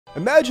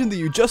Imagine that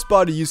you just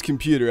bought a used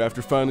computer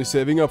after finally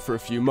saving up for a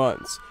few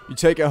months. You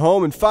take it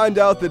home and find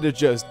out that it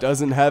just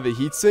doesn't have a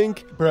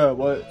heatsink. Bruh,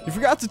 what? You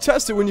forgot to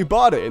test it when you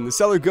bought it and the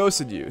seller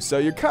ghosted you, so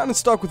you're kinda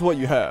stuck with what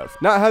you have.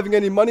 Not having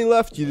any money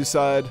left, you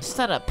decide,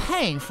 instead of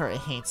paying for a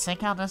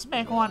heatsink, I'll just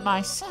make one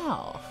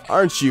myself.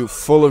 Aren't you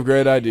full of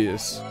great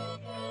ideas?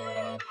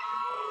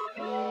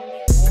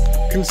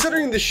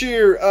 Considering the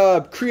sheer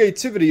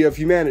creativity of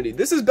humanity,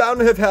 this is bound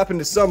to have happened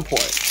at some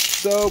point.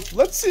 So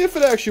let's see if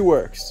it actually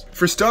works.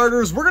 For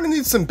starters, we're gonna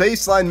need some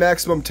baseline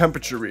maximum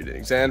temperature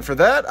readings, and for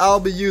that, I'll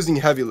be using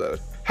heavy load.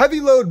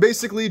 Heavy load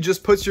basically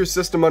just puts your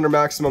system under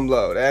maximum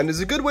load, and is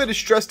a good way to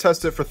stress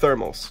test it for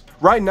thermals.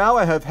 Right now,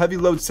 I have heavy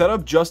load set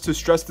up just to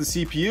stress the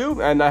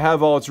CPU, and I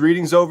have all its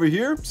readings over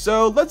here,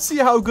 so let's see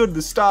how good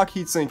the stock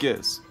heatsink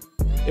is.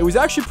 It was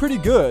actually pretty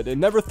good,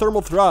 and never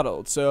thermal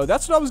throttled, so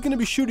that's what I was gonna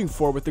be shooting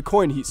for with the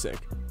coin heatsink.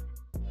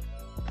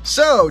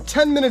 So,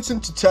 10 minutes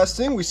into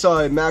testing, we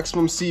saw a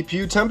maximum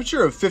CPU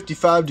temperature of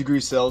 55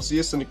 degrees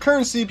Celsius, and the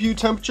current CPU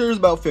temperature is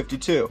about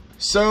 52.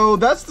 So,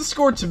 that's the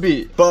score to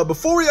beat. But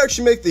before we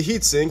actually make the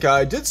heatsink,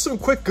 I did some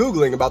quick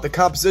Googling about the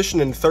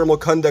composition and thermal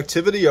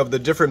conductivity of the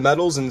different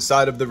metals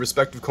inside of the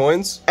respective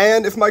coins.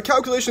 And if my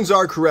calculations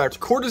are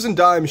correct, quarters and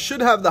dimes should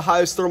have the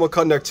highest thermal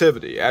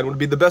conductivity, and would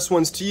be the best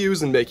ones to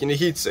use in making a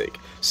heatsink.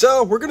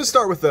 So, we're gonna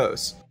start with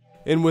those.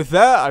 And with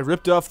that, I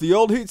ripped off the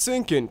old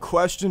heatsink and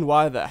questioned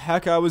why the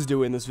heck I was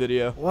doing this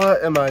video.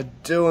 What am I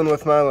doing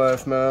with my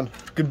life, man?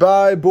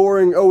 Goodbye,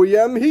 boring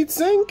OEM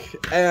heatsink,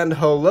 and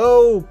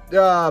hello,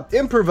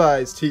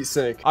 improvised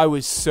heatsink. I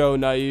was so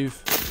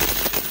naive.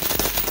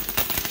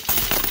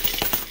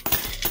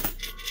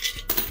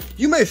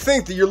 You may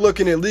think that you're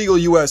looking at legal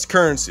US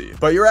currency,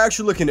 but you're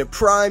actually looking at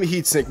prime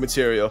heatsink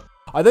material.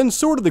 I then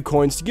sorted the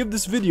coins to give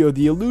this video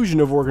the illusion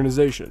of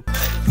organization.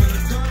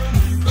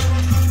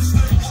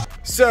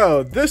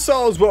 So, this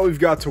all is what we've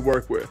got to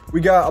work with.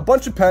 We got a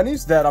bunch of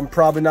pennies that I'm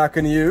probably not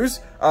going to use,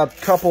 a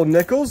couple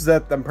nickels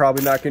that I'm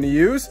probably not going to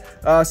use,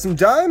 some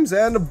dimes,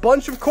 and a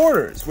bunch of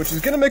quarters, which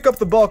is going to make up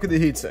the bulk of the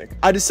heatsink.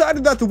 I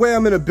decided that the way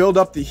I'm going to build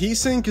up the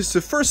heatsink is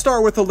to first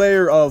start with a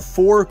layer of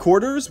 4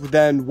 quarters,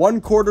 then 1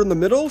 quarter in the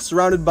middle,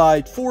 surrounded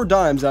by 4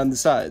 dimes on the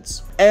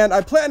sides. And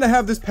I plan to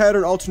have this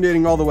pattern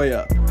alternating all the way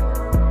up.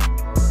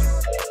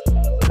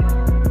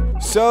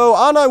 So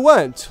on I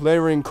went,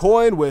 layering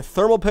coin with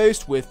thermal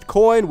paste with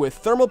coin with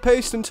thermal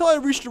paste until I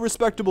reached a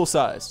respectable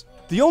size.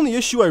 The only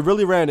issue I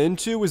really ran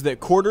into was that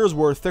quarters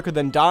were thicker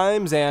than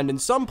dimes, and in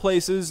some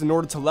places, in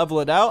order to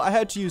level it out, I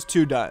had to use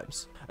 2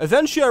 dimes.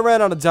 Eventually I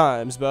ran out of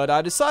dimes, but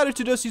I decided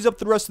to just use up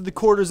the rest of the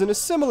quarters in a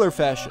similar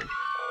fashion.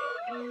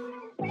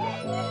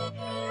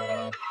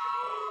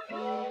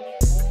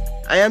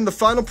 And the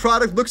final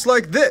product looks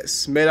like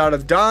this, made out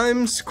of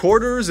dimes,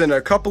 quarters, and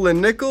a couple of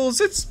nickels.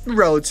 It's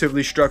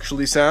relatively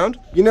structurally sound.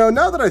 You know,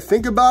 now that I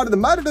think about it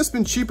might have just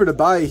been cheaper to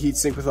buy a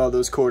heatsink with all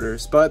those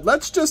quarters, but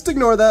let's just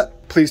ignore that.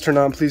 Please turn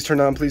on, please turn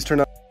on, please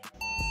turn on.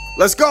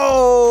 Let's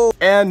go!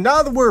 And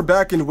now that we're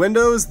back in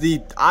Windows,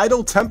 the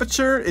idle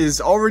temperature is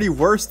already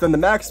worse than the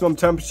maximum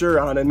temperature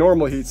on a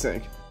normal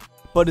heatsink.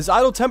 But as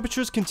idle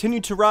temperatures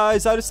continue to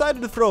rise, I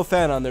decided to throw a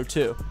fan on there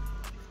too.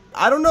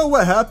 I don't know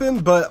what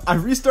happened, but I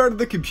restarted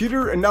the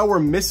computer and now we're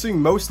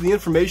missing most of the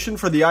information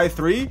for the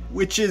i3,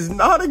 which is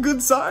not a good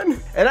sign.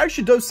 It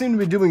actually does seem to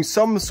be doing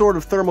some sort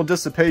of thermal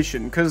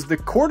dissipation, because the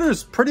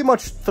quarters pretty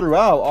much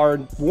throughout are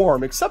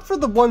warm, except for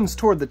the ones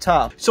toward the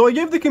top. So I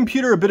gave the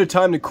computer a bit of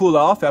time to cool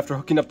off after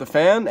hooking up the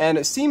fan, and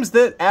it seems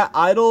that at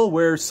idle,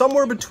 we're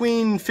somewhere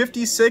between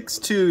 56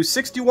 to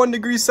 61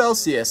 degrees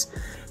Celsius.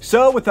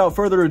 So without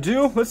further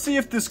ado, let's see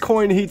if this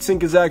coin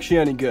heatsink is actually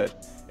any good.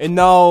 And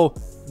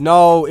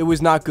no, it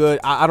was not good.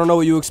 I don't know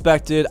what you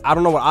expected. I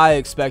don't know what I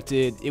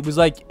expected. It was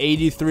like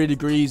 83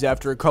 degrees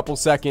after a couple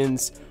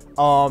seconds.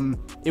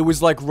 It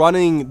was like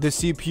running the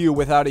CPU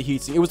without a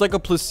heatsink. It was like a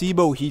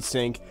placebo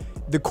heatsink.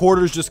 The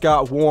quarters just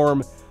got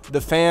warm.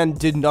 The fan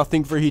did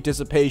nothing for heat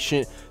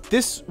dissipation.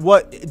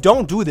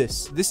 Don't do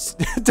this.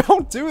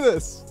 Don't do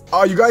this.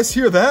 Oh, you guys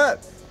hear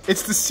that?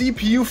 It's the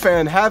CPU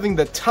fan having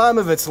the time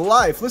of its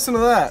life. Listen to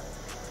that.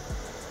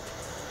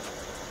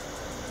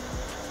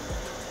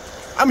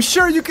 I'm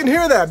sure you can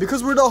hear that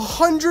because we're at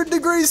 100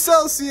 degrees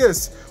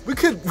Celsius. We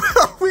could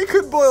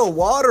boil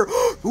water.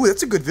 Ooh,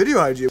 that's a good video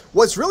idea.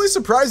 What's really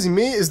surprising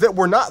me is that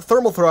we're not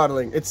thermal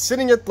throttling. It's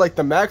sitting at like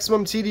the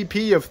maximum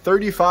TDP of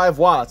 35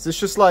 watts. It's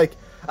just like,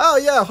 oh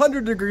yeah,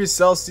 100 degrees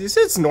Celsius.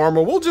 It's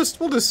normal. We'll just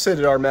sit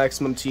at our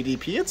maximum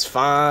TDP. It's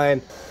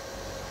fine.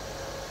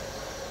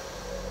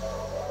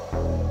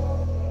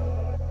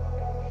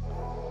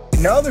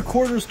 Now the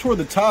quarters toward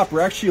the top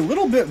are actually a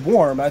little bit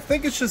warm. I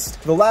think it's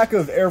just the lack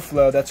of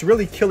airflow that's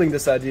really killing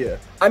this idea.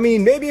 I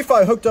mean, maybe if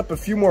I hooked up a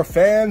few more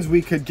fans,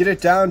 we could get it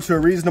down to a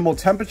reasonable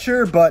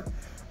temperature, but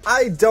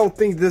I don't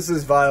think this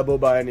is viable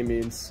by any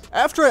means.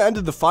 After I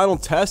ended the final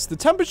test, the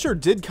temperature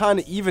did kind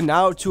of even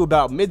out to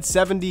about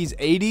mid-70s,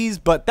 80s,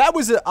 but that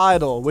was at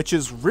idle, which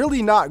is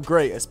really not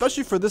great,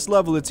 especially for this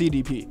level of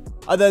TDP.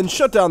 I then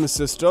shut down the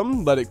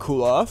system, let it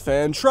cool off,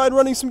 and tried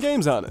running some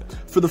games on it.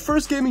 For the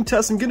first gaming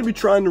test, I'm going to be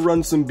trying to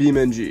run some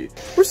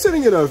BeamNG. We're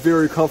sitting at a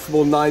very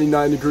comfortable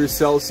 99 degrees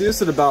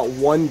Celsius at about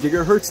 1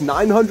 gigahertz,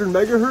 900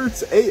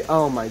 megahertz,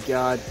 oh my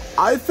god.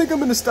 I think I'm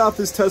going to stop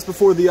this test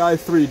before the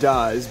i3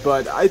 dies,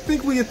 but I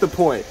think we get the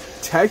point.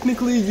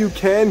 Technically, you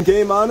can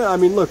game on it. I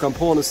mean, look, I'm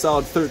pulling a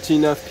solid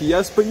 13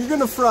 FPS, but you're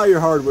going to fry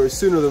your hardware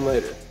sooner than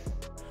later.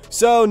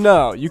 So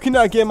no, you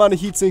cannot game on a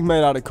heatsink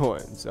made out of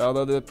coins,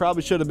 although there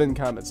probably should have been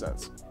common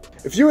sense.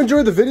 If you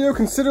enjoyed the video,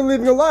 consider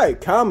leaving a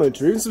like,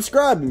 comment, or even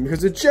subscribing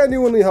because it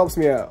genuinely helps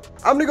me out.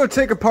 I'm gonna go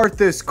take apart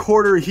this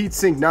quarter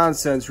heatsink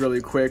nonsense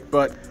really quick,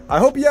 but I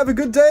hope you have a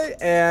good day,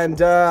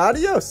 and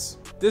adios.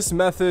 This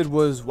method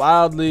was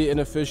wildly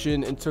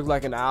inefficient and took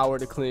like an hour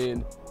to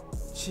clean.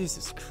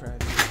 Jesus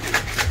Christ.